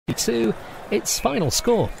to its final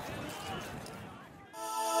score.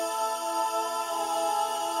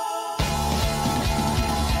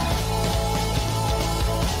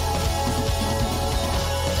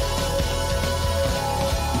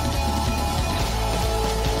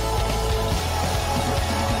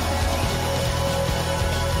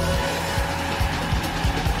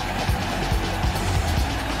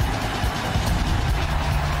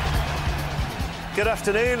 Good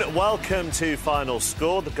afternoon, welcome to Final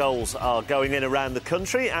Score. The goals are going in around the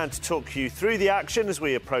country, and to talk you through the action as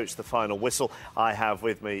we approach the final whistle, I have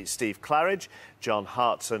with me Steve Claridge, John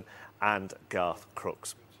Hartson and Garth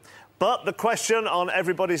Crooks. But the question on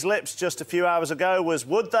everybody's lips just a few hours ago was,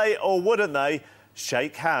 would they or wouldn't they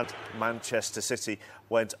shake hands? Manchester City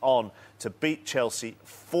went on to beat Chelsea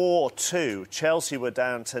 4-2. Chelsea were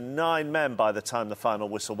down to 9 men by the time the final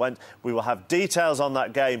whistle went. We will have details on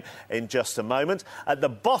that game in just a moment. At the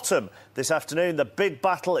bottom this afternoon, the big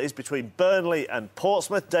battle is between Burnley and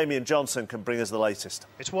Portsmouth. Damien Johnson can bring us the latest.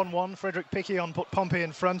 It's 1-1. Frederick Piquionne put Pompey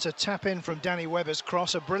in front. A tap-in from Danny Webber's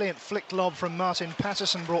cross. A brilliant flicked lob from Martin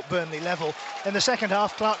Patterson brought Burnley level. In the second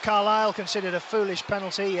half, Clark Carlisle considered a foolish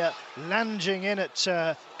penalty, lunging in at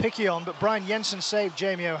Piquionne, but Brian Jensen saved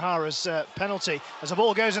Jamie O'Hara's penalty. As the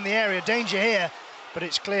ball goes in the area, danger here, but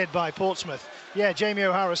it's cleared by Portsmouth. Yeah, Jamie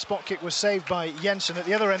O'Hara's spot kick was saved by Jensen. At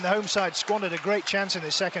the other end, the home side squandered a great chance in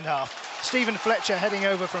the second half. Stephen Fletcher heading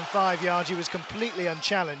over from 5 yards. He was completely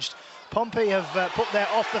unchallenged. Pompey have put their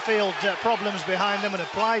off-the-field problems behind them and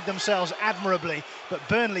applied themselves admirably, but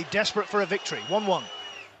Burnley desperate for a victory. 1-1.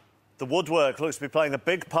 The woodwork looks to be playing a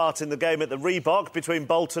big part in the game at the Reebok between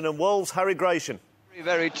Bolton and Wolves. Harry Gratian.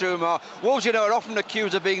 Very true, Mark. Wolves, you know, are often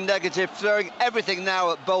accused of being negative, throwing everything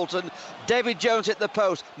now at Bolton. David Jones hit the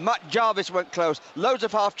post. Matt Jarvis went close. Loads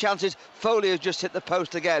of half chances. Foley has just hit the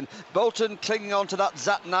post again. Bolton clinging on to that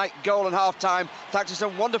Zat Knight goal in half-time, thanks to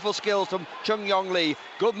some wonderful skills from Chung Yong Lee.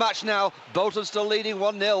 Good match now. Bolton still leading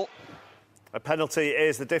 1-0. A penalty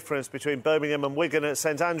is the difference between Birmingham and Wigan at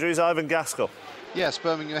St Andrews. Ivan Gaskell. Yes,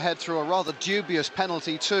 Birmingham head through a rather dubious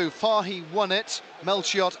penalty too. Fahy won it,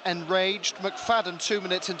 Melchiot enraged. McFadden 2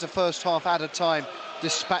 minutes into first half added time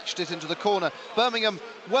dispatched it into the corner. Birmingham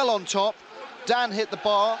well on top. Dan hit the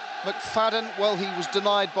bar. McFadden, well, he was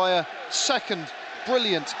denied by a second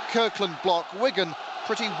brilliant Kirkland block. Wigan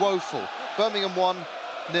pretty woeful. Birmingham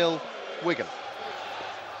 1-0 Wigan.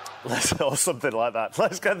 Or something like that.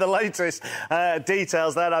 Let's get the latest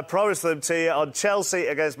details then. I promised them to you on Chelsea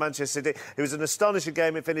against Manchester City. It was an astonishing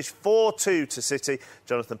game. It finished 4-2 to City.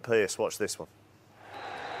 Jonathan Pearce, watch this one.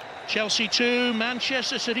 Chelsea 2,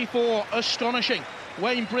 Manchester City 4. Astonishing.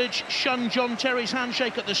 Wayne Bridge shunned John Terry's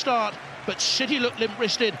handshake at the start, but City looked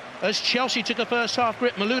limp-wristed as Chelsea took a first-half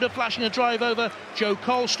grip. Malouda flashing a drive over, Joe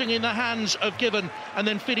Cole stinging the hands of Given, and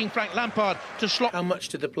then feeding Frank Lampard to slot. How much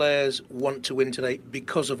did the players want to win today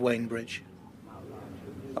because of Wayne Bridge?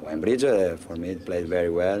 Wayne Bridge, for me, played very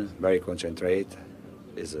well, very concentrated.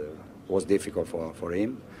 It was difficult for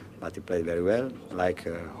him, but he played very well, like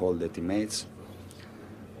all the teammates.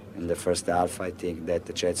 In the first half, I think that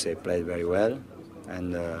the Chelsea played very well,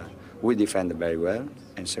 and we defended very well.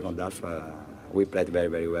 In second half, we played very,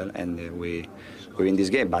 very well, and we win this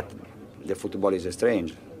game. But the football is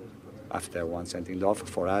strange. After one sending off,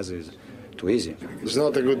 for us, is too easy. It's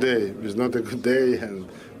not a good day. It's not a good day, and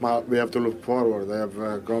we have to look forward. I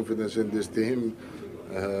have confidence in this team.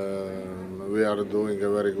 We are doing a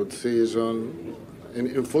very good season.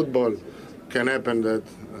 In football, can happen that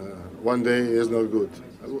one day is not good.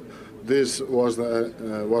 This was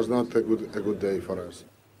not a good day for us.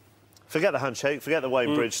 Forget the handshake, forget the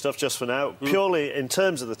Wayne Bridge stuff just for now. Purely in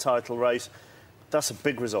terms of the title race, that's a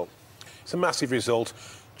big result. It's a massive result.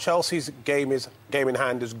 Chelsea's game in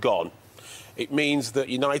hand is gone. It means that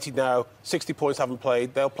United now, 60 points haven't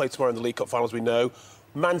played. They'll play tomorrow in the League Cup final, as we know.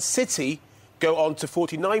 Man City go on to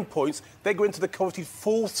 49 points. They go into the coveted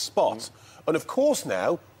 4th spot. And, of course,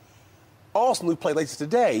 now, Arsenal, who play later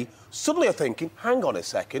today, suddenly are thinking, hang on a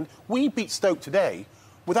second, we beat Stoke today.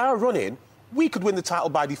 With our run-in, we could win the title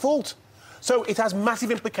by default. So it has massive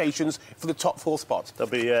implications for the top 4 spot. They'll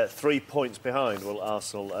be 3 points behind, will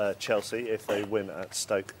Arsenal, Chelsea, if they win at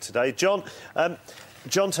Stoke today. John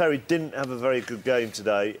Terry didn't have a very good game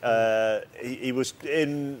today. He was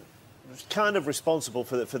kind of responsible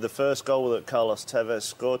for the first goal that Carlos Tevez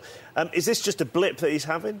scored. Is this just a blip that he's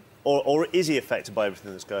having, or is he affected by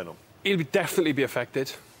everything that's going on? He'll definitely be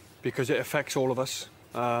affected, because it affects all of us.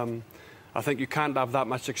 I think you can't have that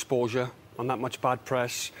much exposure and that much bad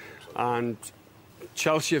press, and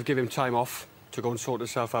Chelsea have given him time off to go and sort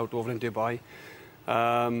himself out over in Dubai.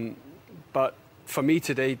 But for me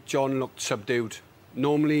today, John looked subdued.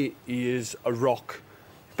 Normally he is a rock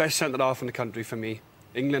Best centre-half in the country for me.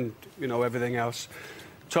 England, you know, everything else.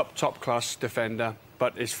 Top class defender.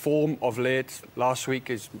 But his form of late, last week,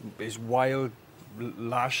 is wild,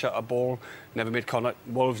 lash at a ball, never made contact.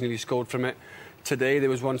 Wolves nearly scored from it. Today, there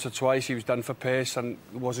was once or twice he was done for pace and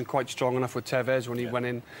wasn't quite strong enough with Tevez when he went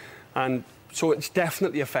in. And so it's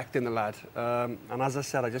definitely affecting the lad. And as I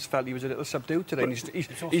said, I just felt he was a little subdued today. And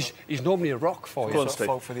he's normally a rock for you.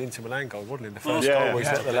 Fault for the Inter Milan goal, wasn't it? The first goal, he's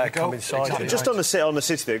let the lad come inside. Exactly. Just on the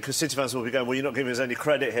City thing, because City fans will be going, well, you're not giving us any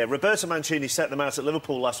credit here. Roberto Mancini set them out at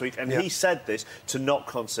Liverpool last week, and he said this, to not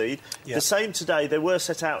concede. The same today, they were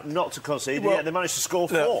set out not to concede, yet they managed to score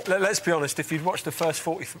 4. Let's be honest, if you'd watched the first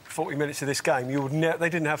 40 minutes of this game, you would they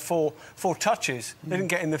didn't have four touches. They didn't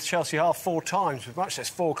get in the Chelsea half 4 times, with much less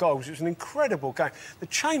 4 goals. It was an incredible game. The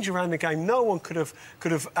change around the game, no one could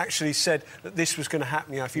have actually said that this was going to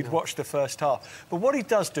happen, if you'd watched the first half. But what he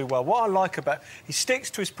does do well, what I like about, he sticks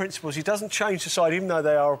to his principles. He doesn't change the side, even though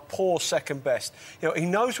they are a poor second best. He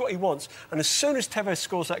knows what he wants. And as soon as Tevez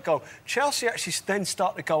scores that goal, Chelsea actually then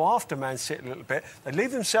start to go after Man City a little bit. They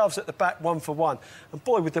leave themselves at the back 1-for-1. And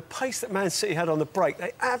boy, with the pace that Man City had on the break,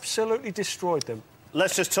 they absolutely destroyed them.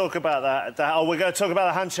 Let's just talk about that. We're going to talk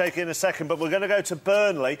about the handshake in a second, but we're going to go to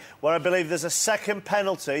Burnley, where I believe there's a second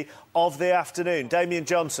penalty of the afternoon. Damien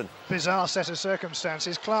Johnson. Bizarre set of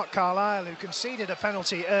circumstances. Clark Carlisle, who conceded a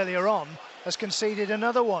penalty earlier on, has conceded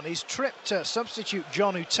another one. He's tripped substitute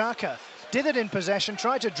John Utaka. Dithered in possession,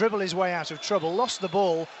 tried to dribble his way out of trouble, lost the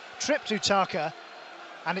ball, tripped Utaka,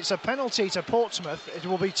 and it's a penalty to Portsmouth. It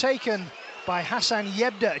will be taken by Hassan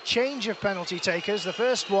Yebda. A change of penalty takers. The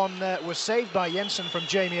first one was saved by Jensen from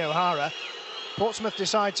Jamie O'Hara. Portsmouth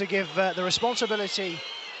decide to give the responsibility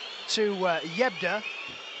to Yebda.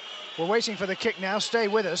 We're waiting for the kick now. Stay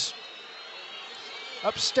with us.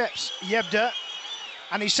 Up steps Yebda,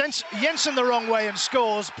 and he sends Jensen the wrong way and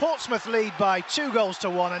scores. Portsmouth lead by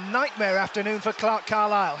 2-1. A nightmare afternoon for Clark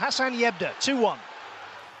Carlisle. Hassan Yebda, 2-1.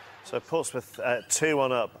 So Portsmouth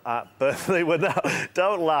 2-1 up at Burnley. Well, now,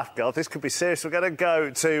 don't laugh, Garth. This could be serious. We're going to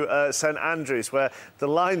go to St Andrews, where the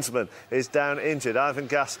linesman is down injured, Ivan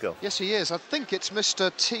Gaskell. Yes, he is. I think it's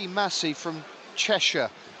Mr. T. Massey from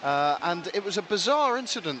Cheshire. And it was a bizarre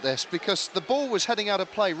incident, this, because the ball was heading out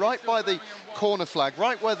of play right by the corner flag,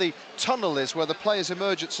 right where the tunnel is, where the players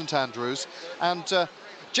emerge at St Andrews. And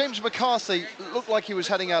James McCarthy looked like he was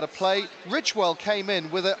heading out of play. Ridgewell came in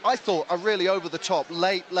with, I thought, a really over-the-top,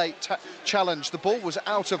 late challenge. The ball was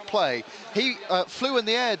out of play. He flew in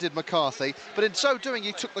the air, did McCarthy, but in so doing,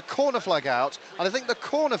 he took the corner flag out, and I think the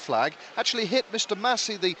corner flag actually hit Mr.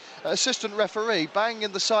 Massey, the assistant referee, bang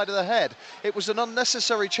in the side of the head. It was an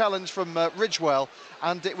unnecessary challenge from Ridgewell,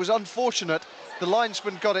 and it was unfortunate. The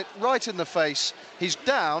linesman got it right in the face. He's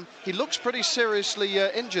down. He looks pretty seriously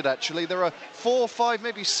injured, actually. There are 4, 5,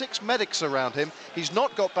 maybe 6 medics around him. He's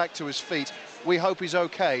not got back to his feet. We hope he's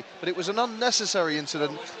OK. But it was an unnecessary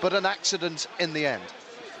incident, but an accident in the end.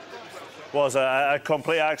 Was a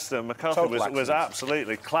complete accident. McCarthy was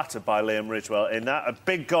absolutely clattered by Liam Ridgewell in that. A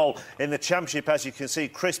big goal in the Championship, as you can see.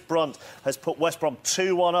 Chris Brunt has put West Brom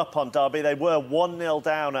 2-1 up on Derby. They were 1-0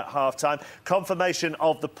 down at half-time. Confirmation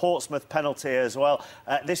of the Portsmouth penalty as well.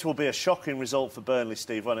 This will be a shocking result for Burnley,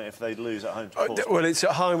 Steve, won't it, if they lose at home to Portsmouth? Well, it's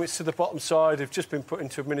at home, it's to the bottom side. They've just been put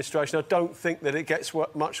into administration. I don't think that it gets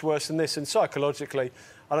much worse than this. And psychologically,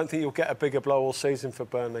 I don't think you'll get a bigger blow all season for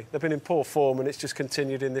Burnley. They've been in poor form, and it's just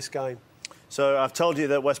continued in this game. So I've told you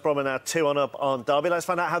that West Brom are now 2-1 up on Derby. Let's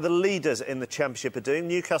find out how the leaders in the Championship are doing.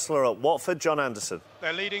 Newcastle are up. Watford, John Anderson.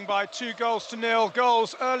 They're leading by 2-0.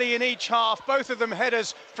 Goals early in each half, both of them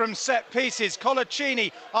headers from set pieces.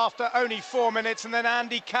 Colaccini after only 4 minutes, and then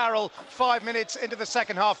Andy Carroll 5 minutes into the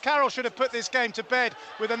second half. Carroll should have put this game to bed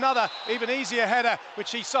with another even easier header,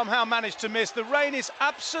 which he somehow managed to miss. The rain is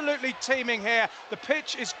absolutely teeming here. The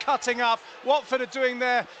pitch is cutting up. Watford are doing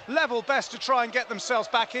their level best to try and get themselves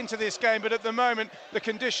back into this game, but at the moment the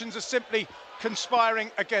conditions are simply conspiring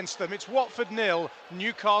against them. It's Watford 0,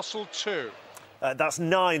 Newcastle 2. That's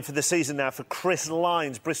 9 for the season now for Chris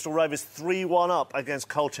Lyons. Bristol Rovers 3-1 up against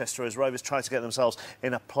Colchester as Rovers try to get themselves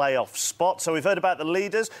in a playoff spot. So we've heard about the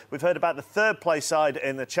leaders, we've heard about the third place side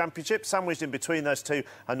in the Championship. Sandwiched in between those two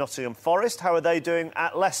are Nottingham Forest. How are they doing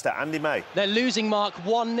at Leicester? Andy May. They're losing, Mark,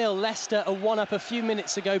 1-0. Leicester are 1-up a few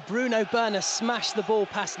minutes ago. Bruno Berner smashed the ball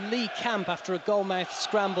past Lee Camp after a goalmouth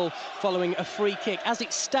scramble following a free kick. As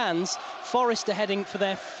it stands, Forest are heading for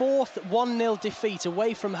their 4th 1-0 defeat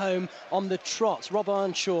away from home on the trot. Rob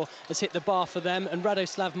Earnshaw has hit the bar for them, and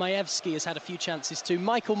Radoslav Majewski has had a few chances too.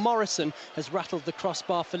 Michael Morrison has rattled the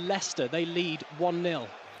crossbar for Leicester. They lead 1-0.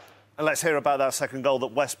 And let's hear about that second goal that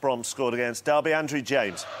West Brom scored against Derby. Andrew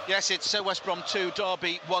James. Yes, it's West Brom 2,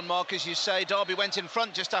 Derby 1, Mark, as you say. Derby went in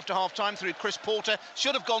front just after half-time through Chris Porter.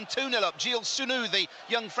 Should have gone 2-0 up. Gilles Sunu, the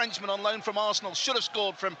young Frenchman on loan from Arsenal, should have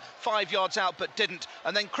scored from 5 yards out, but didn't.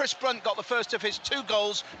 And then Chris Brunt got the first of his 2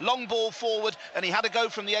 goals, long ball forward, and he had a go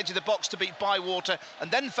from the edge of the box to beat Bywater, and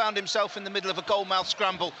then found himself in the middle of a goal-mouth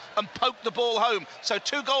scramble and poked the ball home. So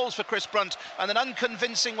 2 goals for Chris Brunt, and an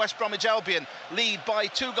unconvincing West Bromwich Albion lead by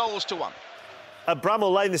 2 goals to 1. At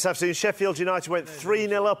Bramall Lane this afternoon, Sheffield United went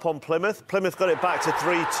 3-0 up on Plymouth. Plymouth got it back to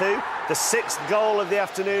 3-2. The 6th goal of the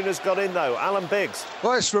afternoon has got in, though. Alan Biggs.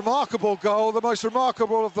 Well, it's a remarkable goal, the most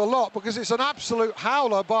remarkable of the lot, because it's an absolute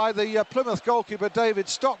howler by the Plymouth goalkeeper, David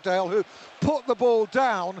Stockdale, who put the ball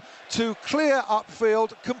down to clear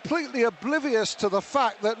upfield, completely oblivious to the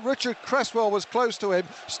fact that Richard Cresswell was close to him.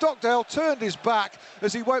 Stockdale turned his back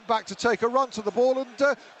as he went back to take a run to the ball,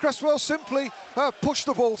 and Cresswell simply pushed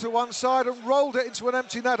the ball to one side and rolled it into an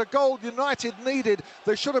empty net. A goal United needed.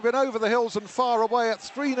 They should have been over the hills and far away at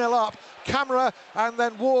 3-0 up. Camera and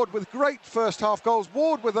then Ward with great first half goals.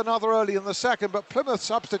 Ward with another early in the second, but Plymouth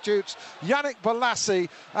substitutes Yannick Bolasie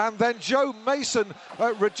and then Joe Mason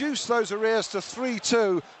reduced those arrears to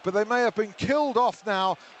 3-2, but they may have been killed off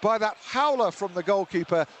now by that howler from the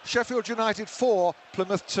goalkeeper. Sheffield United 4,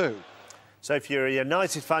 Plymouth 2. So if you're a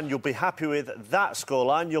United fan, you'll be happy with that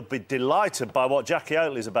scoreline. You'll be delighted by what Jackie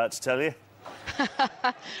Oatley's about to tell you.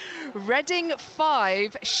 Reading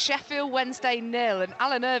 5, Sheffield Wednesday 0, and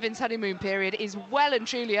Alan Irvin's honeymoon period is well and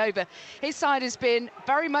truly over. His side has been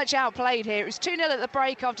very much outplayed here. It was 2-0 at the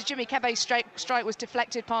break after Jimmy Kebe's strike was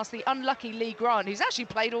deflected past the unlucky Lee Grant, who's actually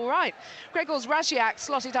played all right. Gregor's Raziak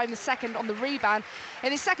slotted home the second on the rebound.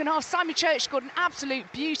 In the second half, Simon Church scored an absolute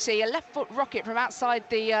beauty, a left-foot rocket from outside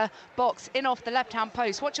the box in off the left-hand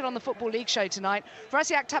post. Watch it on the Football League show tonight.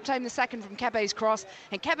 Raziak tapped home the second from Kebe's cross,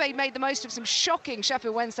 and Kebe made the most of some shocking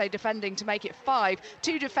Sheffield Wednesday defending to make it 5.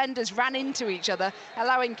 2 defenders ran into each other,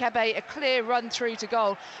 allowing Kebe a clear run through to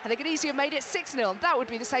goal, and they could easily have made it 6-0. That would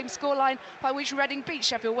be the same scoreline by which Reading beat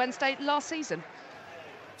Sheffield Wednesday last season.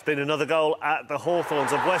 It's been another goal at the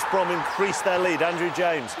Hawthorns. Have West Brom increased their lead? Andrew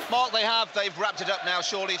James. Mark, they have. They've wrapped it up now,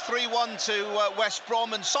 surely. 3-1 to West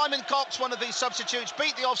Brom, and Simon Cox, one of these substitutes,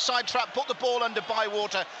 beat the offside trap, put the ball under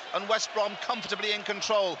Bywater, and West Brom comfortably in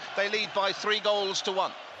control. They lead by 3 goals to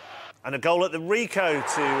 1. And a goal at the Rico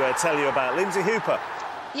to tell you about. Lindsay Hooper.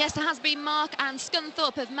 Yes, there has been, Mark, and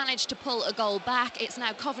Scunthorpe have managed to pull a goal back. It's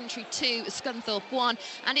now Coventry 2, Scunthorpe 1,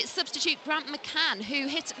 and it's substitute Grant McCann, who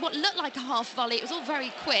hit what looked like a half volley. It was all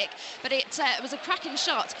very quick, but it was a cracking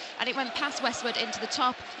shot, and it went past Westwood into the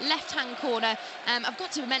top left-hand corner. I've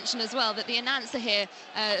got to mention as well that the announcer here,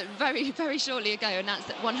 very, very shortly ago, announced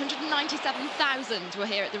that 197,000 were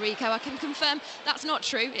here at the Rico. I can confirm that's not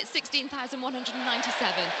true. It's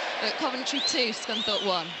 16,197, but Coventry 2, Scunthorpe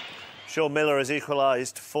 1. Sean Miller has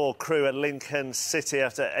equalised for Crewe at Lincoln City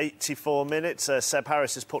after 84 minutes. Seb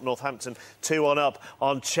Harris has put Northampton 2-1 up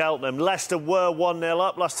on Cheltenham. Leicester were 1-0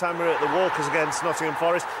 up. Last time we were at the Walkers against Nottingham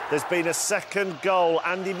Forest. There's been a second goal.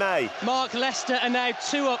 Andy May. Mark, Leicester are now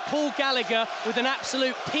 2 up. Paul Gallagher with an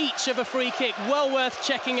absolute peach of a free kick. Well worth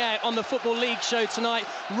checking out on the Football League show tonight.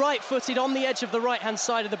 Right-footed on the edge of the right-hand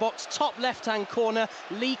side of the box. Top left-hand corner.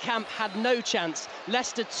 Lee Camp had no chance.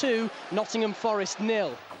 Leicester 2, Nottingham Forest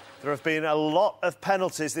 0. There have been a lot of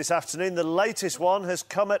penalties this afternoon. The latest one has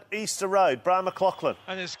come at Easter Road. Brian McLaughlin.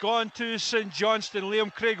 And it's gone to St Johnstone.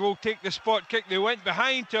 Liam Craig will take the spot kick. They went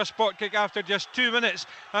behind to a spot kick after just 2 minutes.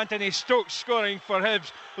 Anthony Stokes scoring for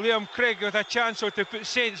Hibs. Liam Craig with a chance to put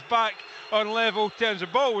Saints back on level terms. The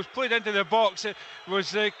ball was played into the box. It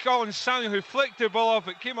was Colin Samuel who flicked the ball off.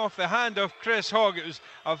 It came off the hand of Chris Hogg. It was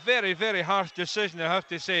a very, very harsh decision, I have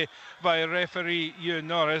to say, by referee Ewan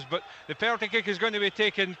Norris. But the penalty kick is going to be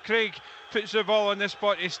taken. Craig puts the ball on the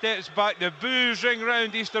spot. He steps back. The boos ring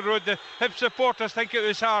round Easter Road. The Hibs supporters think it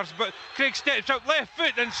was harsh, but Craig steps up left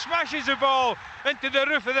foot and smashes the ball into the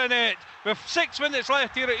roof of the net. With 6 minutes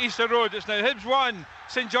left here at Easter Road, it's now Hibs 1,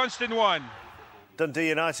 St Johnstone 1. Dundee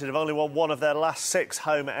United have only won 1 of their last 6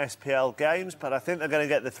 home SPL games, but I think they're going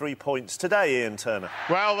to get the 3 points today, Ian Turner.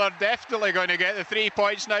 Well, they're definitely going to get the 3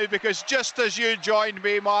 points now, because just as you joined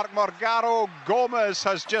me, Mark, Morgaro Gomez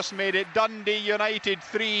has just made it Dundee United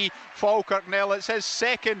 3, Falkirk 0. It's his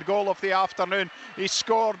second goal of the afternoon. He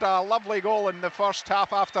scored a lovely goal in the first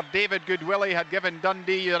half after David Goodwillie had given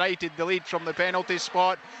Dundee United the lead from the penalty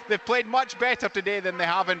spot. They've played much better today than they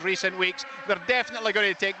have in recent weeks. They're definitely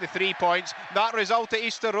going to take the 3 points. That result at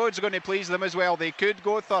Easter Road's going to please them as well. They could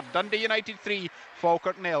go third. Dundee United 3,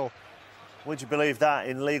 Falkirk 0. Would you believe that?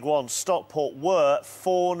 In League One, Stockport were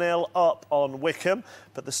 4-0 up on Wycombe,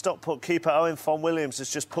 but the Stockport keeper Owen Fon-Williams has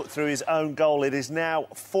just put through his own goal. It is now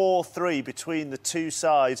 4-3 between the two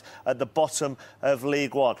sides at the bottom of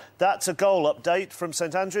League One. That's a goal update from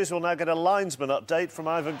St Andrews. We'll now get a linesman update from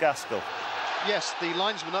Ivan Gaskell. Yes, the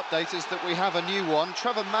linesman update is that we have a new one.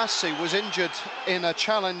 Trevor Massey was injured in a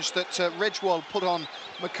challenge that Ridgewald put on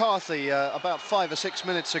McCarthy about 5 or 6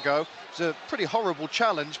 minutes ago. It was a pretty horrible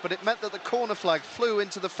challenge, but it meant that the corner flag flew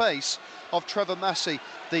into the face of Trevor Massey,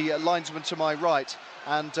 the linesman to my right.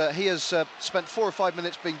 And he has spent 4 or 5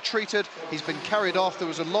 minutes being treated. He's been carried off. There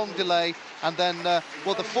was a long delay. And then,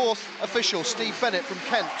 well, the fourth official, Steve Bennett from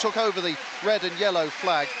Kent, took over the red and yellow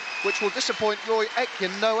flag, which will disappoint Roy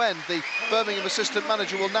Etkin no end. The Birmingham assistant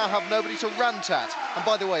manager will now have nobody to rant at. And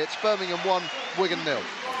by the way, it's Birmingham 1, Wigan 0.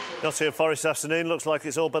 Nottingham Forest afternoon looks like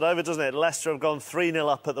it's all but over, doesn't it? Leicester have gone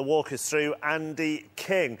 3-0 up at the Walkers through Andy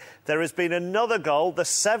King. There has been another goal, the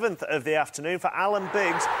 7th of the afternoon, for Alan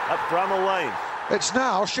Biggs at Bramall Lane. It's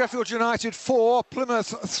now Sheffield United 4,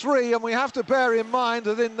 Plymouth 3, and we have to bear in mind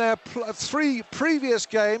that in their 3 previous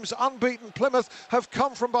games, unbeaten Plymouth have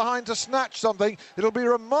come from behind to snatch something. It'll be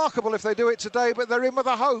remarkable if they do it today, but they're in with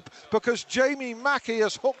a hope because Jamie Mackey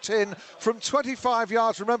has hooked in from 25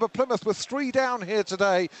 yards. Remember, Plymouth were 3 down here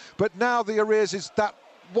today, but now the arrears is that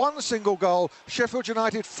one single goal. Sheffield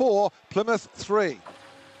United 4, Plymouth 3.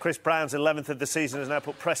 Chris Brown's 11th of the season has now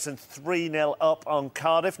put Preston 3-0 up on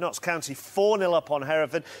Cardiff. Notts County 4-0 up on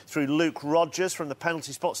Hereford through Luke Rodgers from the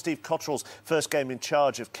penalty spot. Steve Cottrell's first game in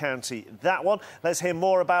charge of County, that one. Let's hear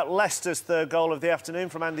more about Leicester's third goal of the afternoon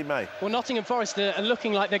from Andy May. Well, Nottingham Forest are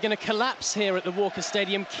looking like they're going to collapse here at the Walker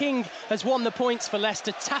Stadium. King has won the points for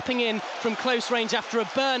Leicester, tapping in from close range after a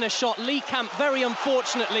burner shot. Lee Camp, very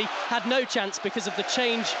unfortunately, had no chance because of the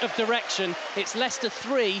change of direction. It's Leicester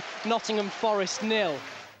 3, Nottingham Forest 0.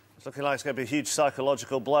 It's looking like it's going to be a huge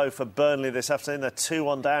psychological blow for Burnley this afternoon. They're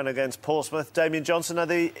 2-1 down against Portsmouth. Damien Johnson, are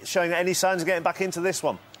they showing any signs of getting back into this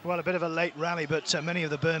one? Well, a bit of a late rally, but many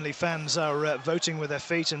of the Burnley fans are voting with their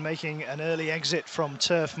feet and making an early exit from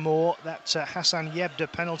Turf Moor. That Hassan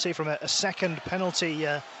Yebda penalty from a second penalty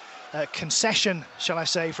concession, shall I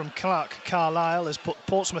say, from Clark Carlisle has put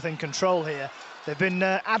Portsmouth in control here. They've been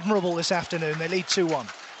admirable this afternoon. They lead 2-1.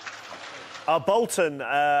 Bolton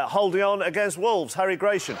holding on against Wolves. Harry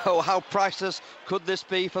Gratian. Oh, how priceless could this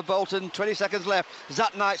be for Bolton? 20 seconds left.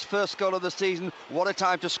 Zat Knight's first goal of the season. What a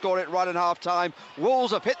time to score it right in half-time.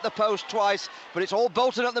 Wolves have hit the post twice, but it's all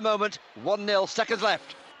Bolton at the moment. 1-0, seconds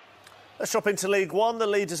left. Let's drop into League One. The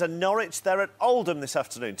leaders are Norwich. They're at Oldham this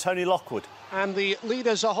afternoon. Tony Lockwood. And the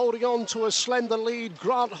leaders are holding on to a slender lead.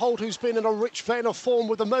 Grant Holt, who's been in a rich vein of form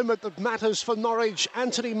with the moment that matters for Norwich.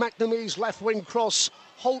 Anthony McNamee's left-wing cross.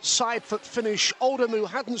 Holt's side foot finish. Oldham, who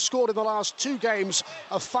hadn't scored in the last 2 games,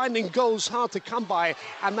 are finding goals hard to come by,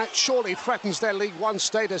 and that surely threatens their League One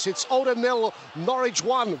status. It's Oldham 0, Norwich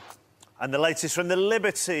 1. And the latest from the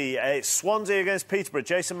Liberty, it's Swansea against Peterborough.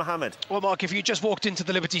 Jason Mohammed. Well, Mark, if you just walked into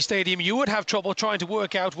the Liberty Stadium, you would have trouble trying to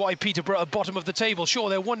work out why Peterborough are bottom of the table.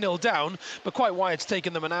 Sure, they're 1-0 down, but quite why it's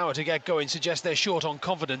taken them an hour to get going suggests they're short on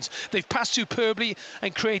confidence. They've passed superbly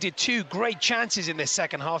and created 2 great chances in this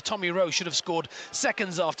second half. Tommy Rowe should have scored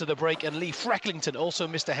seconds after the break, and Lee Frecklington also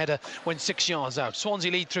missed a header when 6 yards out.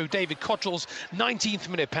 Swansea lead through David Cottrell's 19th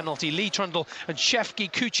minute penalty. Lee Trundle and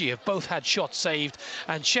Shefki Kuchi have both had shots saved,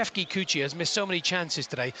 and Shefki Kuchi has missed so many chances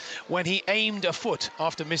today. When he aimed a foot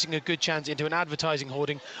after missing a good chance into an advertising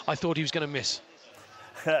hoarding, I thought he was going to miss.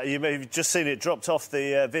 You may have just seen it dropped off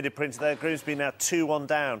the video printer there. Grimsby now 2-0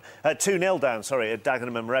 down at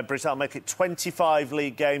Dagenham and Redbridge. That'll make it 25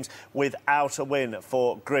 league games without a win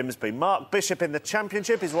for Grimsby. Mark Bishop in the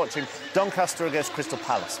Championship is watching Doncaster against Crystal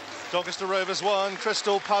Palace. Doncaster Rovers 1,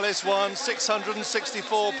 Crystal Palace 1.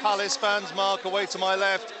 664 Palace fans, Mark, away to my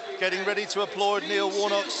left, getting ready to applaud Neil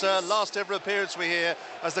Warnock's last ever appearance we hear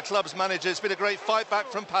as the club's manager. It's been a great fight back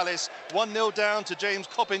from Palace. 1-0 down to James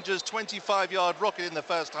Coppinger's 25-yard rocket in the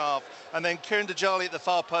first half, and then Kieran Djali at the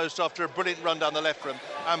far post after a brilliant run down the left from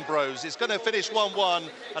Ambrose. It's going to finish 1-1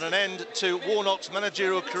 and an end to Warnock's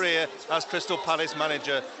managerial career as Crystal Palace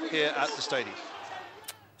manager here at the stadium.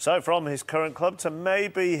 So from his current club to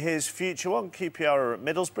maybe his future one, QPR are at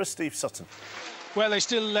Middlesbrough. Steve Sutton. Well, they're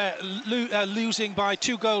still losing by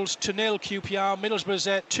 2-0 QPR.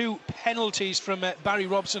 Middlesbrough's 2 penalties from Barry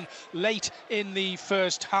Robson late in the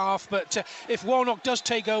first half. But if Warnock does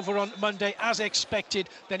take over on Monday, as expected,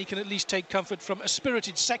 then he can at least take comfort from a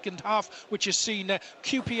spirited second half, which has seen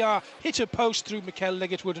QPR hit a post through Mikel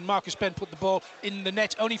Leggett-Wood, and Marcus Penn put the ball in the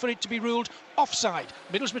net, only for it to be ruled offside.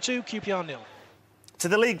 Middlesbrough 2, QPR 0. To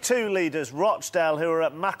the League Two leaders, Rochdale, who are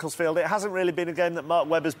at Macclesfield. It hasn't really been a game that Mark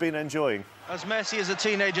Webber's been enjoying. As messy as a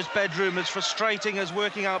teenager's bedroom, as frustrating as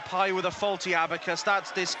working out pi with a faulty abacus, that's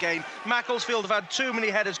this game. Macclesfield have had too many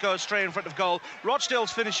headers go astray in front of goal. Rochdale's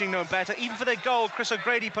finishing no better. Even for their goal, Chris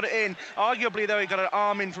O'Grady put it in. Arguably, though, he got an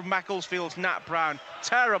arm in from Macclesfield's Nat Brown.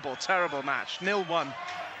 Terrible, terrible match. 0-1.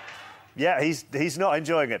 Yeah, he's not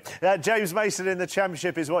enjoying it. James Mason in the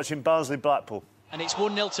Championship is watching Barnsley-Blackpool. And it's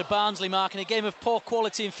 1-0 to Barnsley, Mark, in a game of poor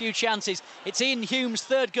quality and few chances. It's Ian Hume's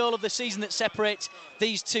third goal of the season that separates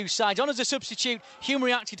these two sides. On as a substitute, Hume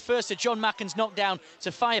reacted first to John Macken's knockdown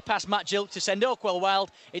to fire past Matt Gilk to send Oakwell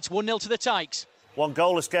wild. It's 1-0 to the Tykes. One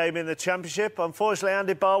goalless game in the Championship. Unfortunately,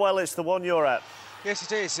 Andy Barwell, it's the one you're at. Yes,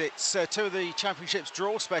 it is. It's two of the Championship's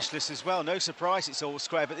draw specialists as well. No surprise it's all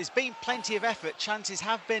square, but there's been plenty of effort. Chances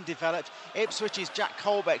have been developed. Ipswich's Jack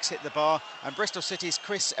Colbeck's hit the bar, and Bristol City's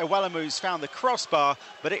Chris Ewelamu's found the crossbar,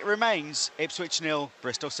 but it remains Ipswich 0,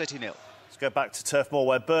 Bristol City 0. Let's go back to Turf Moor,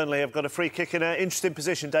 where Burnley have got a free kick in an interesting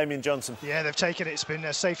position. Damien Johnson. Yeah, they've taken it. It's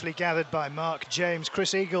been safely gathered by Mark James.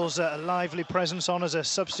 Chris Eagles, a lively presence on as a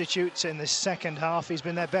substitute in the second half. He's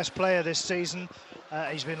been their best player this season.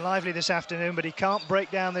 He's been lively this afternoon, but he can't break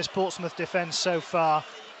down this Portsmouth defence so far.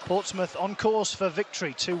 Portsmouth on course for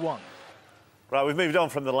victory, 2-1. Right, we've moved on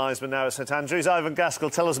from the linesman now at St Andrews. Ivan Gaskell,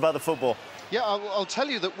 tell us about the football. Yeah, I'll tell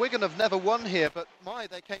you that Wigan have never won here, but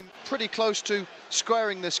they came pretty close to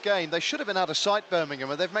squaring this game. They should have been out of sight, Birmingham,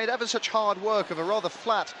 and they've made ever such hard work of a rather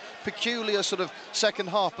flat, peculiar sort of second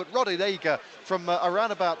half. But Roddy Lager from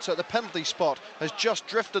around about the penalty spot has just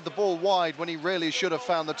drifted the ball wide when he really should have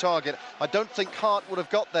found the target. I don't think Hart would have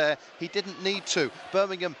got there. He didn't need to.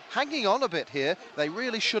 Birmingham hanging on a bit here. They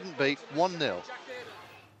really shouldn't be. 1-0.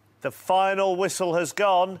 The final whistle has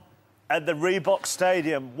gone at the Reebok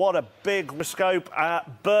Stadium. What a big scope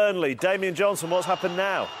at Burnley. Damien Johnson, what's happened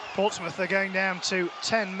now? Portsmouth are going down to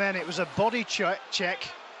 10 men. It was a body check.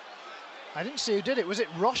 I didn't see who did it. Was it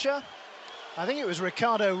Rocha? I think it was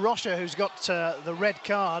Ricardo Rocha who's got the red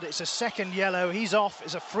card. It's a second yellow. He's off.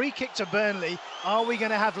 It's a free kick to Burnley. Are we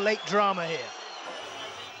going to have late drama here?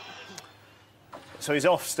 So he's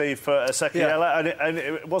off, Steve, for a second yellow, and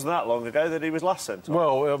it wasn't that long ago that he was last sent off.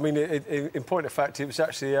 Well, I mean, in point of fact, it was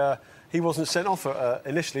actually he wasn't sent off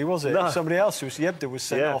initially, was it? No. Somebody else, Yebda, was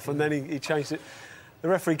sent off, and then he changed it. The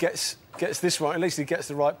referee gets this right. At least he gets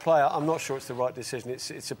the right player. I'm not sure it's the right decision.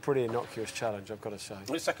 It's a pretty innocuous challenge, I've got to say.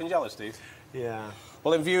 It's second yellow, Steve. Yeah.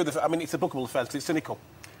 Well, in view of the, I mean, it's a bookable offence. It's cynical.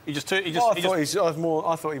 I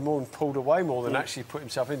thought he more pulled away more than actually put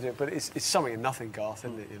himself into it. But it's something in nothing, Garth,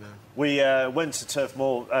 isn't it? You know. We went to Turf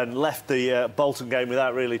Moor and left the Bolton game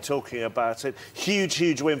without really talking about it.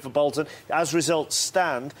 Huge win for Bolton. As results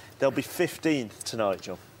stand, they'll be 15th tonight,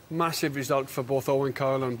 John. Massive result for both Owen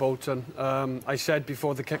Coyle and Bolton. I said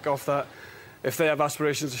before the kick-off that if they have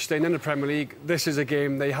aspirations of staying in the Premier League, this is a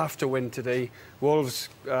game they have to win today. Wolves,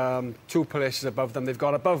 2 places above them. They've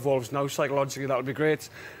got above Wolves now. Psychologically, that would be great.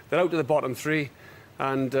 They're out to the bottom 3.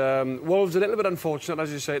 And Wolves a little bit unfortunate,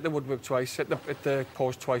 as you say, at the woodwork twice, at the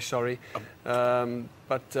post twice, sorry.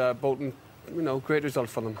 But Bolton, great result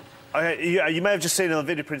for them. You may have just seen on the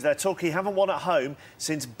video print there, Torquay haven't won at home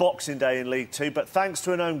since Boxing Day in League Two, but thanks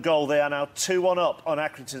to an own goal, they are now 2-1 up on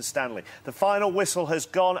Accrington Stanley. The final whistle has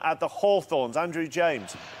gone at the Hawthorns. Andrew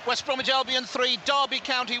James. West Bromwich Albion 3, Derby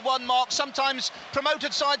County 1, Mark. Sometimes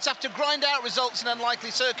promoted sides have to grind out results in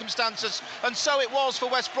unlikely circumstances, and so it was for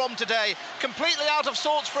West Brom today. Completely out of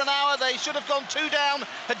sorts for an hour, they should have gone 2 down,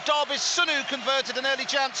 had Derby's Sunu converted an early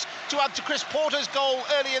chance to add to Chris Porter's goal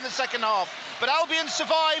early in the second half. But Albion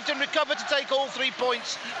survived and recovered to take all 3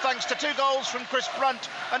 points thanks to 2 goals from Chris Brunt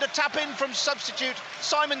and a tap-in from substitute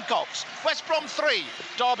Simon Cox. West Brom 3,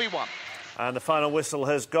 Derby 1. And the final whistle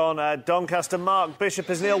has gone at Doncaster. Mark Bishop,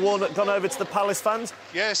 has Neil Warnock gone over to the Palace fans?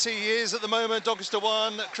 Yes, he is at the moment. Doncaster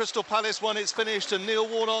 1, Crystal Palace 1, it's finished. And Neil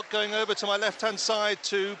Warnock going over to my left-hand side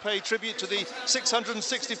to pay tribute to the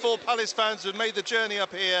 664 Palace fans who made the journey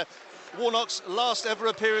up here. Warnock's last ever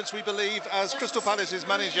appearance, we believe, as Crystal Palace's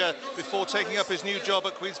manager before taking up his new job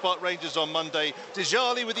at Queen's Park Rangers on Monday.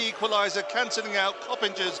 Djali with the equaliser, cancelling out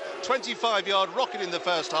Coppinger's 25-yard rocket in the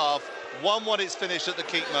first half. 1-1 it's finished at the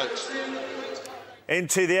Keep Moat.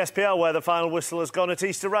 Into the SPL, where the final whistle has gone at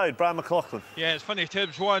Easter Road. Brian McLaughlin. Yeah, it's finished.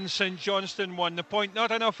 Hibs 1, St Johnstone 1. The point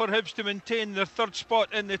not enough for Hibs to maintain their 3rd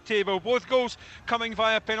spot in the table. Both goals coming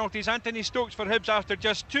via penalties. Anthony Stokes for Hibs after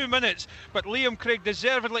just 2 minutes, but Liam Craig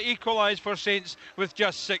deservedly equalised for Saints with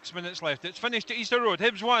just 6 minutes left. It's finished at Easter Road.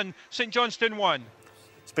 Hibs 1, St Johnstone 1.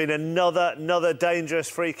 It's been another dangerous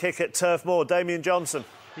free kick at Turf Moor. Damien Johnson.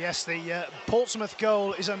 Yes, the Portsmouth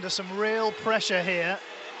goal is under some real pressure here.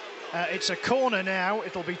 It's a corner now.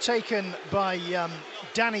 It'll be taken by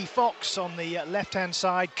Danny Fox on the left-hand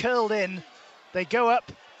side, curled in. They go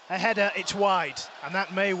up, a header, it's wide, and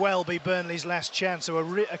that may well be Burnley's last chance. So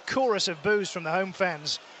a chorus of boos from the home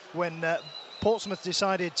fans when Portsmouth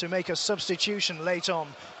decided to make a substitution late on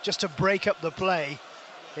just to break up the play.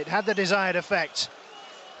 It had the desired effect.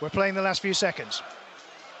 We're playing the last few seconds.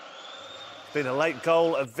 Been a late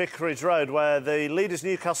goal at Vicarage Road where the leaders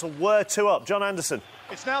Newcastle were 2 up. John Anderson.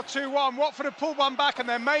 It's now 2-1. Watford have pulled one back, and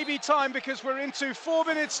there may be time because we're into 4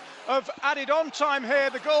 minutes of added on time here.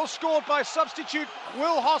 The goal scored by substitute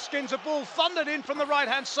Will Hoskins. A ball thundered in from the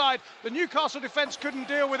right-hand side. The Newcastle defence couldn't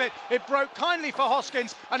deal with it. It broke kindly for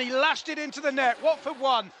Hoskins, and he lashed it into the net. Watford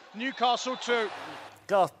 1, Newcastle 2.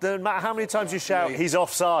 Garth, no matter how many times you shout he's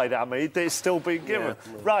offside at me, it's still being given.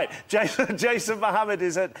 Yeah. Right, Jason Mohammed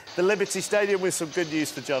is at the Liberty Stadium with some good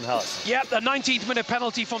news for John Hartson. Yep, the 19th minute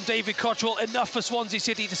penalty from David Cottrell, enough for Swansea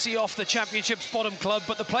City to see off the Championship's bottom club,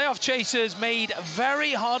 but the playoff chasers made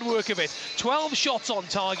very hard work of it. 12 shots on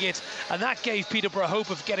target, and that gave Peterborough hope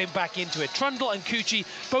of getting back into it. Trundle and Cucci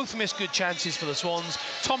both missed good chances for the Swans.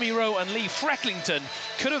 Tommy Rowe and Lee Frecklington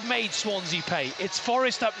could have made Swansea pay. It's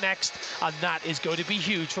Forest up next, and that is going to be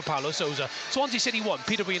huge for Paulo Sousa. Swansea City 1,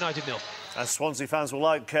 Peterborough United 0. And Swansea fans will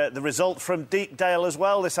like the result from Deepdale as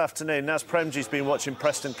well this afternoon. Naz Premji's been watching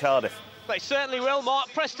Preston Cardiff. They certainly will,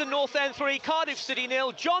 Mark. Preston North End 3, Cardiff City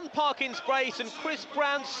 0. John Parkins brace and Chris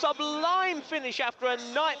Brown's sublime finish after a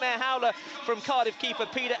nightmare howler from Cardiff keeper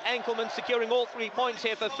Peter Enkelman, securing all 3 points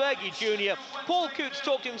here for Fergie Jr. Paul Coots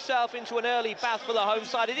talked himself into an early bath for the home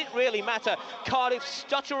side. It didn't really matter. Cardiff's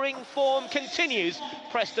stuttering form continues.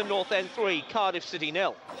 Preston North End 3, Cardiff City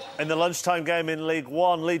 0. In the lunchtime game in League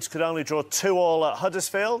One, Leeds could only draw 2-2 at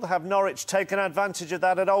Huddersfield. Have Norwich taken advantage of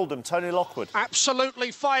that at Oldham? Tony Lockwood.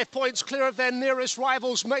 Absolutely, 5 points clear of their nearest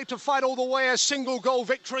rivals, made to fight all the way. A single goal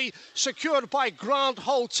victory secured by Grant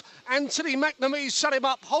Holt. Anthony McNamee set him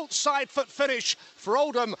up. Holt's side foot finish for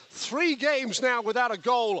Oldham. 3 games now without a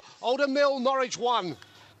goal. Oldham 0, Norwich 1.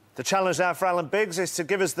 The challenge now for Alan Biggs is to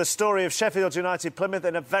give us the story of Sheffield United Plymouth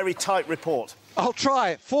in a very tight report. I'll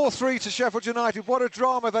try it. 4-3 to Sheffield United. What a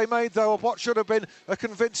drama they made, though, of what should have been a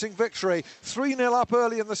convincing victory. 3-0 up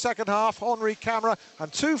early in the second half. Henri Camara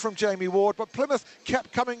and 2 from Jamie Ward, but Plymouth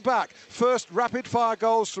kept coming back. First, rapid-fire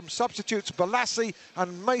goals from substitutes Balassi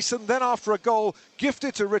and Mason. Then, after a goal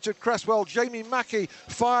gifted to Richard Cresswell, Jamie Mackey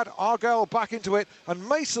fired Argyle back into it, and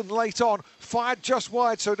Mason late on fired just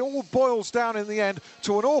wide. So it all boils down in the end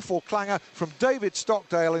to an awful clanger from David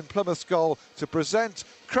Stockdale in Plymouth's goal to present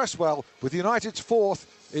Cresswell with United's 4th.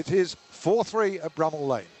 It is 4-3 at Bramall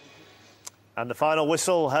Lane. And the final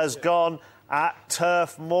whistle has gone at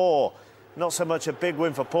Turf Moor. Not so much a big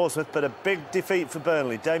win for Portsmouth, but a big defeat for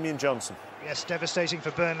Burnley. Damien Johnson. Yes, devastating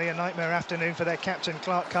for Burnley. A nightmare afternoon for their captain,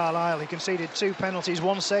 Clark Carlisle. He conceded 2 penalties,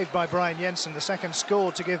 1 saved by Brian Jensen. The second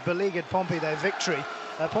scored to give beleaguered Pompey their victory.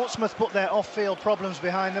 Portsmouth put their off-field problems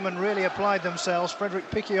behind them and really applied themselves. Frederick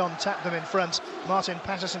Piquillon tapped them in front. Martin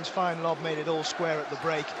Patterson's fine lob made it all square at the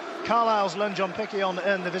break. Carlisle's lunge on Piquillon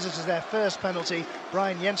earned the visitors their first penalty.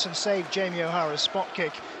 Brian Jensen saved Jamie O'Hara's spot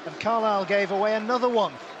kick. And Carlisle gave away another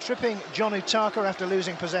one, tripping John Utaka after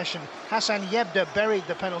losing possession. Hassan Yebda buried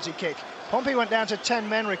the penalty kick. Pompey went down to 10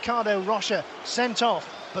 men. Ricardo Rocha sent off,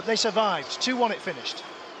 but they survived. 2-1 it finished.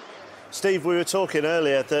 Steve, we were talking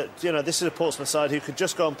earlier that, you know, this is a Portsmouth side who could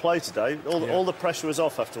just go and play today. All the pressure was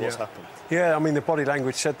off after what's happened. Yeah, I mean, the body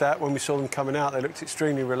language said that when we saw them coming out. They looked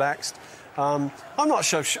extremely relaxed. I'm not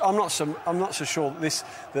so sure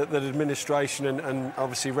that administration and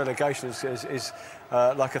obviously relegation is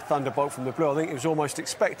like a thunderbolt from the blue. I think it was almost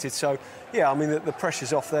expected. So, yeah, I mean, the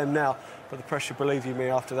pressure's off them now. But the pressure, believe you me,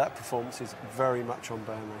 after that performance is very much on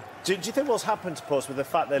Burnley. Do you think what's happened to Portsmouth, the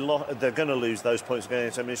fact they're going to lose those points going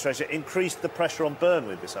into administration, increased the pressure on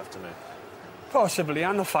Burnley this afternoon? Possibly,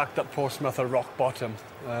 and the fact that Portsmouth are rock bottom.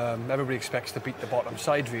 Everybody expects to beat the bottom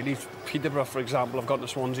side, really. Peterborough, for example, have gone to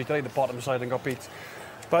Swansea today, the bottom side, and got beat.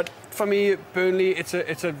 But for me, Burnley, it's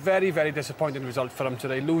a very, very disappointing result for them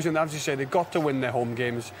today. Losing, as you say, they've got to win their home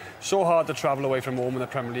games. So hard to travel away from home in the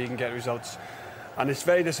Premier League and get results. And it's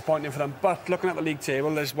very disappointing for them. But looking at the league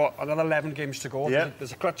table, there's, another 11 games to go. Yeah.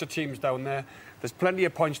 There's a clutch of teams down there. There's plenty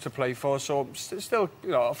of points to play for. So still, you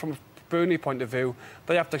know, from a Burnley point of view,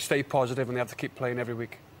 they have to stay positive and they have to keep playing every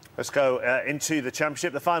week. Let's go into the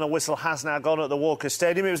Championship. The final whistle has now gone at the Walker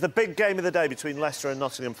Stadium. It was the big game of the day between Leicester and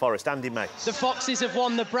Nottingham Forest. Andy May. The Foxes have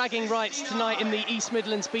won the bragging rights tonight in the East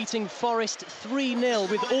Midlands, beating Forest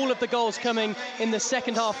 3-0, with all of the goals coming in the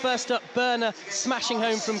second half. First up, Burner smashing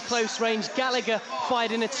home from close range. Gallagher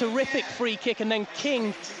fired in a terrific free kick, and then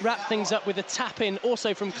King wrapped things up with a tap-in,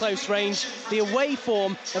 also from close range. The away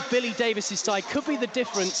form of Billy Davis's side could be the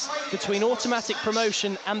difference between automatic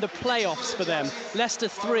promotion and the playoffs for them. Leicester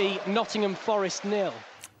 3, Nottingham Forest 0.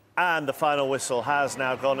 And the final whistle has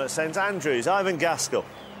now gone at St Andrews. Ivan Gaskell.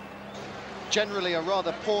 Generally a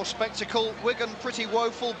rather poor spectacle. Wigan pretty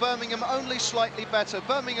woeful, Birmingham only slightly better.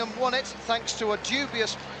 Birmingham won it thanks to a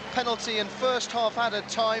dubious penalty in first half added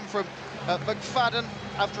time from McFadden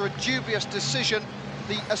after a dubious decision.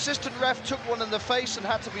 The assistant ref took one in the face and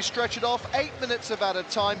had to be stretchered off. 8 minutes of added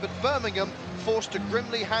time, but Birmingham forced to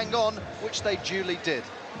grimly hang on, which they duly did.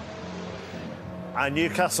 And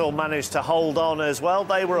Newcastle managed to hold on as well.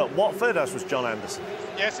 They were at Watford, as was John Anderson.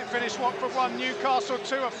 Yes, it finished Watford 1, Newcastle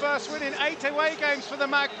 2. A first win in 8 away games for the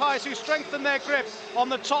Magpies, who strengthened their grip on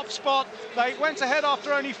the top spot. They went ahead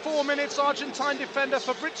after only 4 minutes. Argentine defender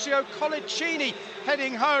Fabrizio Collicini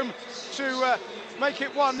heading home to make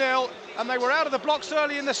it 1-0. And they were out of the blocks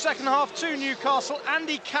early in the second half to Newcastle.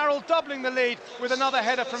 Andy Carroll doubling the lead with another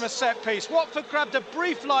header from a set piece. Watford grabbed a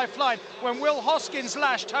brief lifeline when Will Hoskins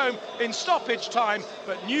lashed home in stoppage time,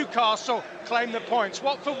 but Newcastle claimed the points.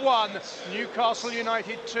 Watford 1, Newcastle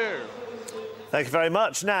United 2. Thank you very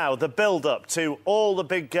much. Now, the build-up to all the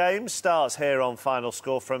big games starts here on Final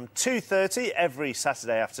Score from 2:30 every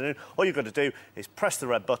Saturday afternoon. All you've got to do is press the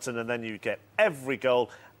red button and then you get every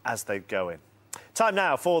goal as they go in. Time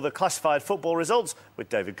now for the classified football results with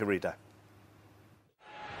David Garrido.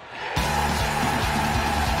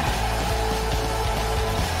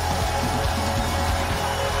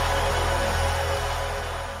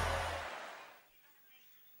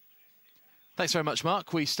 Thanks very much,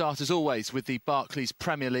 Mark. We start, as always, with the Barclays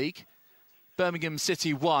Premier League. Birmingham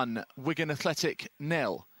City 1, Wigan Athletic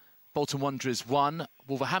 0. Bolton Wanderers 1,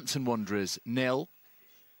 Wolverhampton Wanderers 0.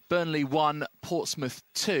 Burnley 1, Portsmouth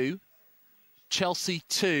 2. Chelsea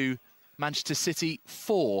 2, Manchester City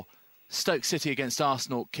 4. Stoke City against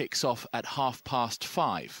Arsenal kicks off at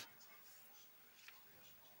 5:30.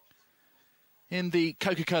 In the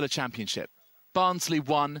Coca-Cola Championship, Barnsley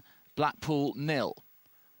 1, Blackpool 0.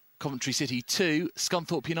 Coventry City 2,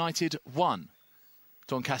 Scunthorpe United 1.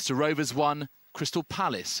 Doncaster Rovers 1, Crystal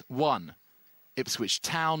Palace 1. Ipswich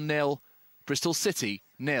Town 0, Bristol City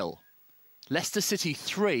 0. Leicester City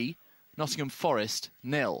 3, Nottingham Forest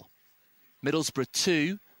 0. Middlesbrough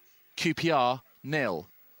 2, QPR 0.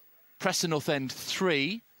 Preston North End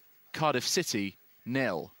 3, Cardiff City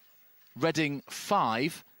 0. Reading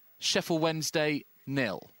 5, Sheffield Wednesday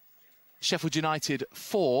 0. Sheffield United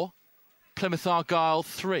 4, Plymouth Argyle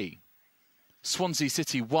 3. Swansea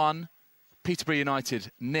City 1, Peterborough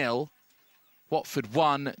United 0. Watford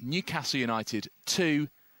 1, Newcastle United 2.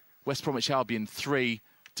 West Bromwich Albion 3,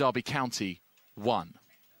 Derby County 1.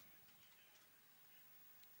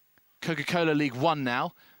 Coca-Cola League 1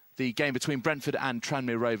 now. The game between Brentford and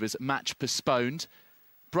Tranmere Rovers, match postponed.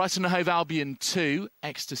 Brighton and Hove Albion 2,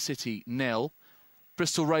 Exeter City 0.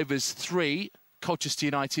 Bristol Rovers 3, Colchester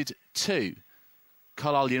United 2.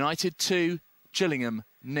 Carlisle United 2, Gillingham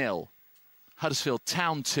 0. Huddersfield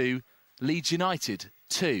Town 2, Leeds United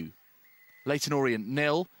 2. Leyton Orient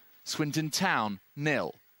 0, Swindon Town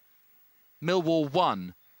 0. Millwall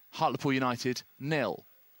 1, Hartlepool United 0.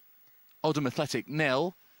 Oldham Athletic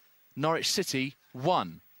 0, Norwich City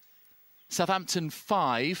 1. Southampton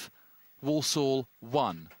 5, Walsall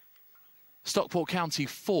 1. Stockport County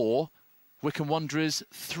 4, Wycombe Wanderers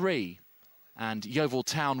 3. And Yeovil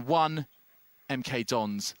Town 1, MK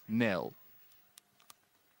Dons 0.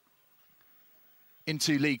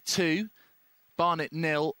 Into League 2, Barnet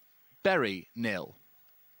 0, Bury 0.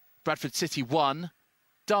 Bradford City 1,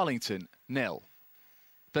 Darlington 0.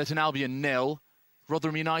 Burton Albion 0,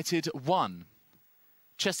 Rotherham United 1.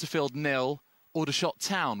 Chesterfield 0, Aldershot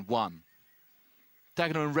Town 1.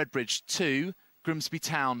 Dagenham and Redbridge 2, Grimsby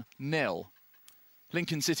Town 0.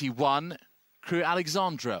 Lincoln City 1, Crewe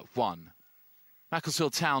Alexandra 1.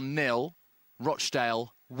 Macclesfield Town 0,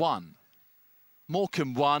 Rochdale 1.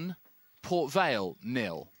 Morecambe 1, Port Vale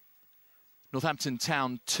 0. Northampton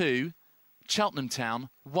Town 2, Cheltenham Town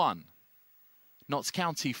 1. Notts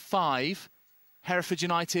County 5, Hereford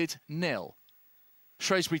United 0.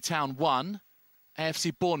 Shrewsbury Town 1,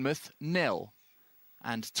 AFC Bournemouth 0.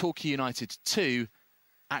 And Torquay United 2,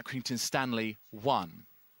 Accrington Stanley 1.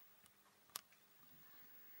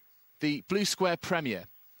 The Blue Square Premier,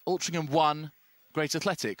 Altrincham 1, Great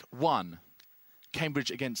Athletic 1.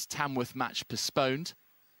 Cambridge against Tamworth match postponed.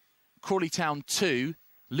 Crawley Town 2,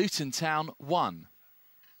 Luton Town 1.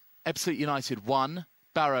 Ebbsfleet United 1,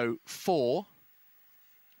 Barrow 4.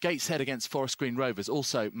 Gateshead against Forest Green Rovers,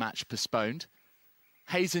 also match postponed.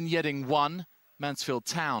 Hayes and Yeading 1, Mansfield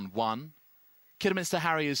Town 1. Kidderminster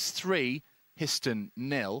Harriers 3, Histon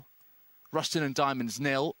 0. Rushton and Diamonds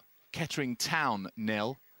 0, Kettering Town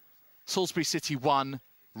 0. Salisbury City 1,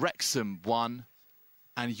 Wrexham 1.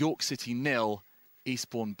 And York City 0,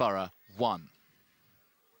 Eastbourne Borough 1.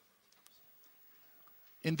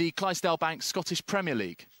 In the Clydesdale Bank Scottish Premier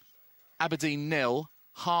League, Aberdeen 0,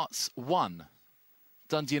 Hearts 1.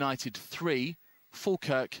 Dundee United 3,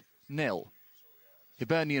 Falkirk 0.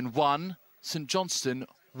 Hibernian 1, St Johnstone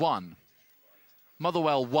 1.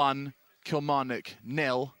 Motherwell 1, Kilmarnock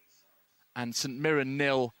 0. And St Mirren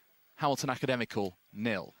 0, Hamilton Academical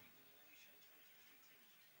 0.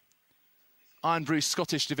 Iron Brew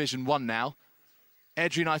Scottish Division 1 now.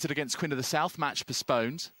 Airdrie United against Queen of the South, match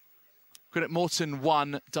postponed. Greenock Morton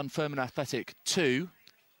 1, Dunfermline Athletic 2.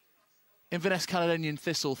 Inverness Caledonian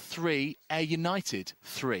Thistle 3, Ayr United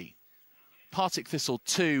 3. Partick Thistle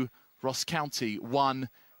 2, Ross County 1,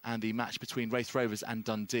 and the match between Wraith Rovers and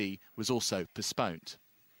Dundee was also postponed.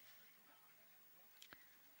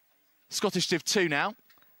 Scottish Div 2 now.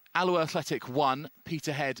 Alloa Athletic 1,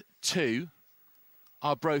 Peterhead 2.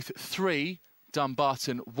 Arbroath 3,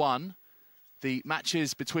 Dumbarton 1. The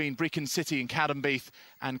matches between Brecon City and Caddenbeath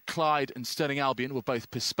and Clyde and Stirling Albion were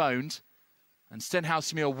both postponed. And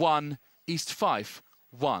Stenhousemuir 1, East Fife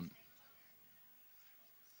 1.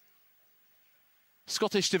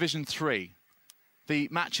 Scottish Division 3. The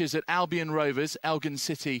matches at Albion Rovers, Elgin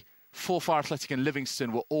City, Forfar Athletic and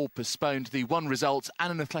Livingston were all postponed. The one result,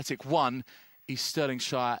 Annan Athletic 1, East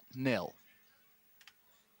Stirlingshire 0.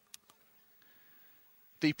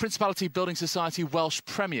 The Principality Building Society Welsh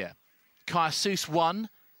Premier. Caersus 1,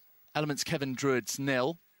 Elements Kevin Druids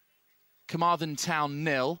 0. Carmarthen Town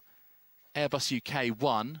 0, Airbus UK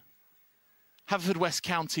 1. Haverfordwest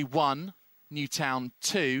County 1, Newtown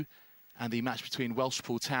 2. And the match between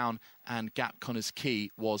Welshpool Town and Gap Connors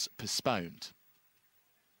Quay was postponed.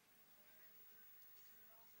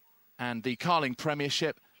 And the Carling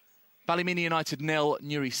Premiership, Ballymena United 0,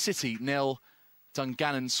 Newry City 0,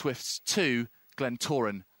 Dungannon Swifts 2,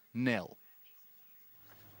 Glentoran 0.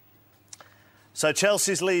 So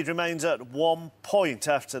Chelsea's lead remains at 1 point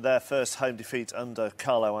after their first home defeat under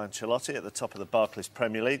Carlo Ancelotti at the top of the Barclays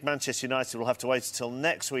Premier League. Manchester United will have to wait until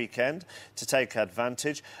next weekend to take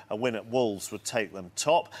advantage. A win at Wolves would take them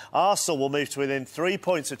top. Arsenal will move to within 3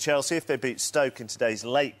 points of Chelsea if they beat Stoke in today's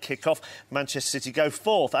late kick-off. Manchester City go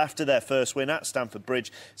fourth after their first win at Stamford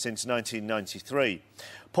Bridge since 1993.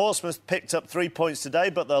 Portsmouth picked up 3 points today,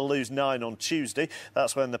 but they'll lose 9 on Tuesday.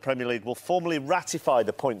 That's when the Premier League will formally ratify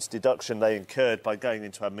the points deduction they incurred by going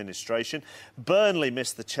into administration. Burnley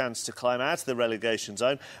missed the chance to climb out of the relegation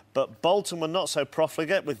zone, but Bolton were not so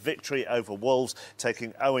profligate with victory over Wolves,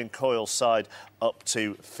 taking Owen Coyle's side up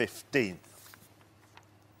to 15th.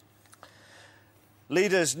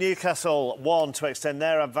 Leaders Newcastle won to extend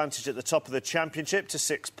their advantage at the top of the Championship to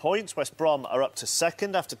 6 points. West Brom are up to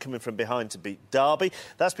second after coming from behind to beat Derby.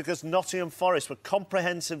 That's because Nottingham Forest were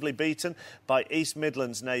comprehensively beaten by East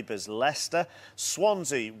Midlands neighbours Leicester.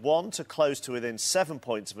 Swansea won to close to within 7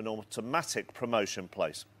 points of an automatic promotion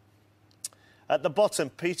place. At the bottom,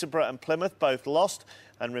 Peterborough and Plymouth both lost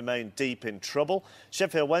and remain deep in trouble.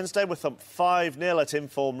 Sheffield Wednesday were thumped 5-0 at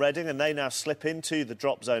informed Reading, and they now slip into the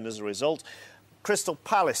drop zone as a result. Crystal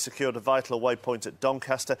Palace secured a vital away point at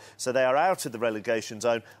Doncaster, so they are out of the relegation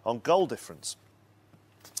zone on goal difference.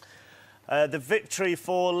 The victory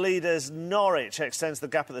for leaders Norwich extends the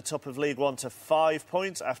gap at the top of League One to 5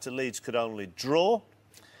 points after Leeds could only draw.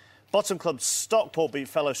 Bottom club Stockport beat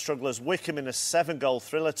fellow strugglers Wickham in a 7-goal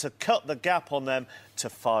thriller to cut the gap on them to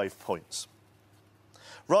 5 points.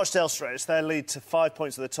 Rochdale stretched their lead to 5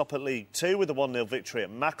 points at the top at League Two with a 1-0 victory at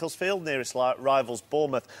Macclesfield. Nearest rivals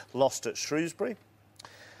Bournemouth lost at Shrewsbury.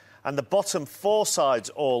 And the bottom 4 sides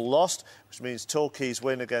all lost, which means Torquay's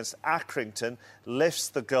win against Accrington lifts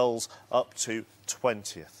the goals up to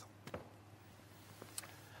 20th.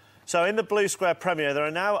 So in the Blue Square Premier, there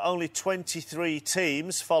are now only 23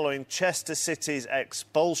 teams following Chester City's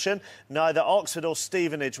expulsion. Neither Oxford or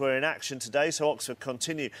Stevenage were in action today, so Oxford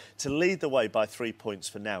continue to lead the way by 3 points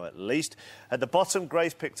for now at least. At the bottom,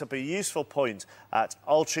 Grace picked up a useful point at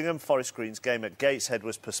Altrincham. Forest Green's game at Gateshead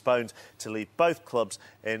was postponed to leave both clubs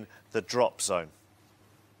in the drop zone.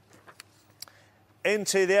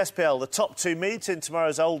 Into the SPL, the top two meet in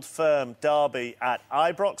tomorrow's Old Firm derby at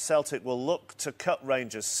Ibrox. Celtic will look to cut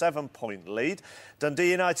Rangers' 7-point lead.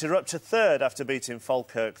 Dundee United are up to third after beating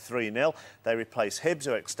Falkirk 3-0. They replace Hibs,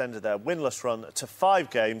 who extended their winless run to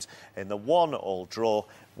 5 games in the 1-1 draw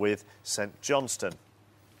with St Johnstone.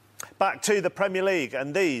 Back to the Premier League,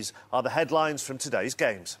 and these are the headlines from today's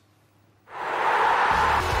games.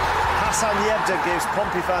 Hassan Yebda gives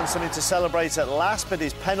Pompey fans something to celebrate at last, but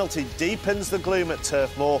his penalty deepens the gloom at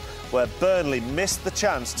Turf Moor, where Burnley missed the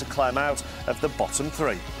chance to climb out of the bottom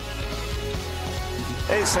 3.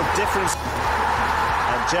 It's a difference.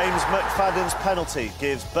 And James McFadden's penalty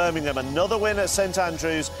gives Birmingham another win at St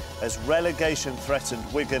Andrews as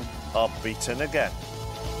relegation-threatened Wigan are beaten again.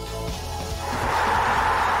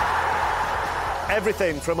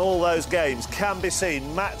 Everything from all those games can be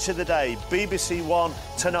seen. Match of the Day, BBC One,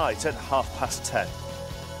 tonight at 10:30.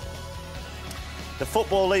 The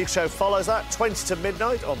Football League show follows that, 20 to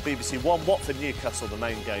midnight on BBC One. Watford-Newcastle, the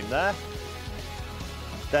main game there.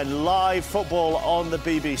 Then live football on the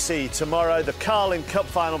BBC tomorrow. The Carling Cup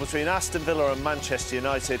final between Aston Villa and Manchester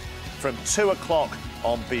United from 2 o'clock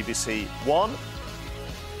on BBC One.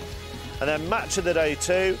 And then Match of the Day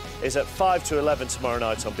 2 is at 5 to 11 tomorrow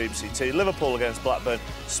night on BBC Two. Liverpool against Blackburn,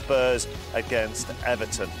 Spurs against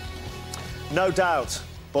Everton. No doubt,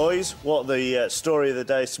 boys, what the story of the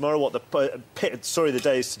day is tomorrow, what the story of the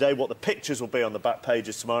day is today, what the pictures will be on the back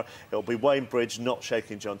pages tomorrow. It'll be Wayne Bridge not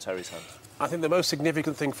shaking John Terry's hand. I think the most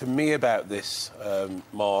significant thing for me about this,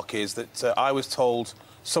 Mark, is that I was told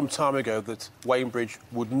some time ago that Wayne Bridge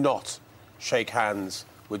would not shake hands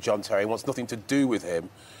with John Terry. He wants nothing to do with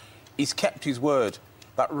him. He's kept his word.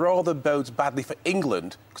 That rather bodes badly for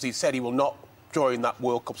England, because he said he will not join that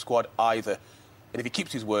World Cup squad either. And if he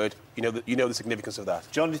keeps his word, you know the significance of that.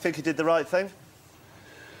 John, do you think he did the right thing?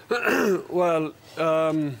 Well,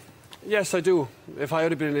 yes, I do. If I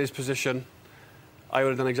had been in his position, I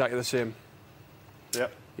would have done exactly the same.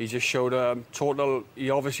 Yep. He just showed total... He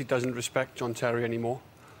obviously doesn't respect John Terry anymore.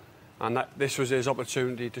 And this was his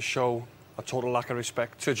opportunity to show a total lack of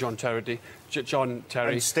respect to John Terry.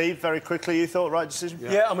 And Steve, very quickly, you thought right decision?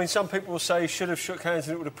 Yeah, I mean, some people will say he should have shook hands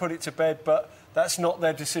and it would have put it to bed, but that's not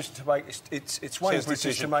their decision to make. It's Wayne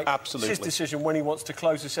Bridge's to make. Absolutely. It's his decision when he wants to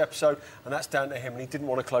close this episode, and that's down to him, and he didn't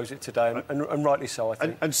want to close it today, and rightly so, I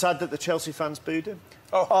think. And sad that the Chelsea fans booed him?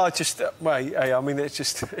 I mean, it's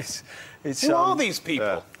just... It's Who are these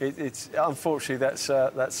people? It's unfortunately,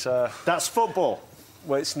 that's football.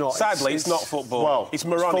 Well, it's not. Sadly, it's not football. Well, it's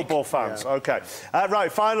moronic. Football fans. Yeah. OK.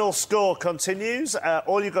 Right, final score continues.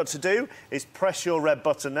 All you've got to do is press your red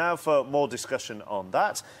button now for more discussion on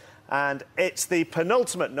that. And it's the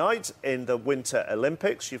penultimate night in the Winter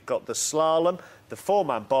Olympics. You've got the slalom, the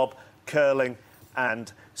 4-man bob, curling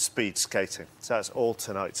and speed skating. So that's all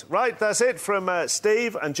tonight. Right, that's it from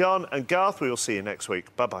Steve and John and Garth. We will see you next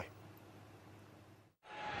week. Bye-bye.